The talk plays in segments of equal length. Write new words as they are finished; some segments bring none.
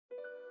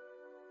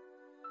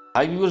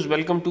Hi viewers,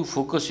 welcome to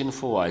Focus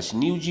Info. As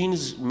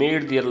NewJeans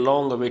made their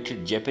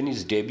long-awaited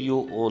Japanese debut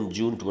on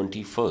June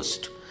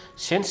 21st.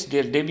 Since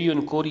their debut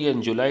in Korea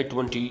in July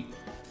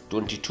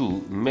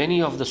 2022,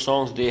 many of the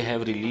songs they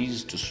have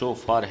released so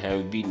far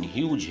have been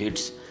huge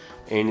hits,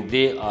 and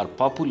they are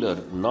popular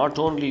not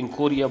only in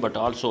Korea but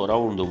also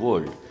around the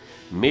world.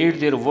 Made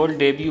their world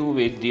debut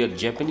with their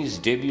Japanese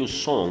debut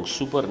song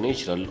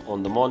Supernatural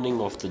on the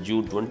morning of the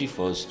June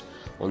 21st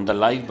on the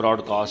live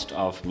broadcast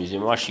of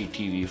Mizamashi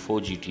TV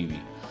 4G TV.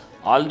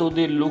 Although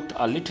they looked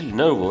a little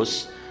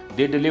nervous,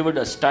 they delivered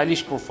a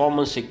stylish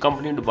performance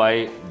accompanied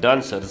by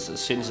dancers.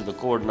 Since the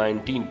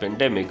COVID-19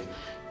 pandemic,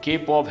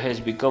 K-pop has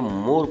become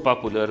more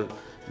popular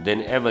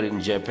than ever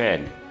in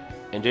Japan,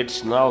 and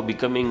it's now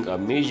becoming a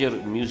major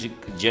music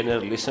genre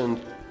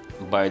listened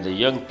by the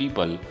young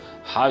people.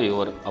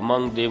 However,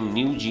 among them,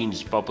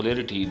 NewJeans'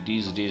 popularity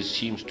these days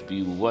seems to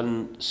be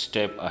one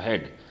step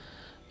ahead.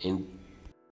 In